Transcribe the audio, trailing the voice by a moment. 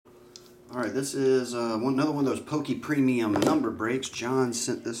All right, this is another one of those Pokey Premium number breaks. John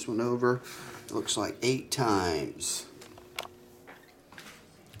sent this one over. It looks like 8 times.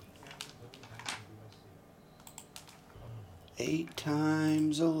 Eight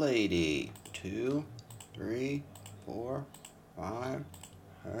times a lady. 2, 3, 4, 5,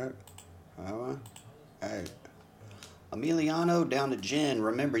 6, 7, 8. Emiliano down to Jen.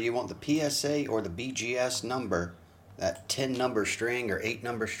 Remember, you want the PSA or the BGS number. That 10 number string or 8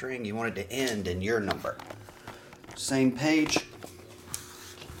 number string, you want it to end in your number. Same page.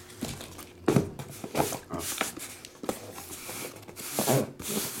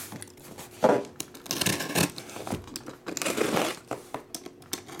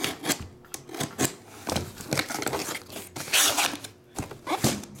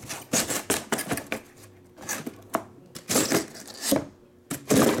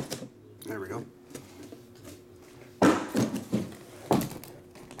 There we go.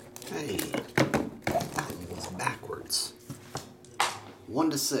 Hey, that one was backwards. 1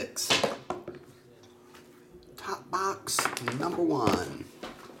 to 6. Top box number 1.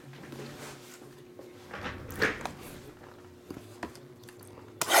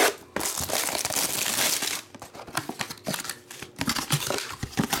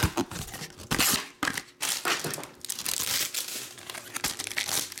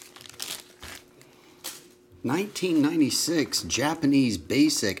 $19.96 Japanese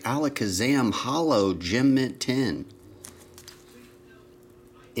Basic Alakazam Hollow Gem Mint 10.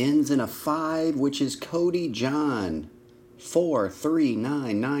 Ends in a 5, which is Cody John.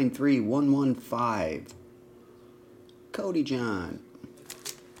 439931115. Cody John.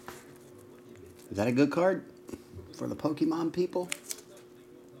 Is that a good card for the Pokemon people?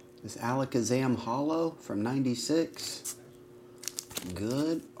 This Alakazam Hollow from 96.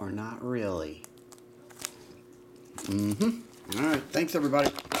 Good or not really? All right. Thanks,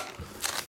 everybody.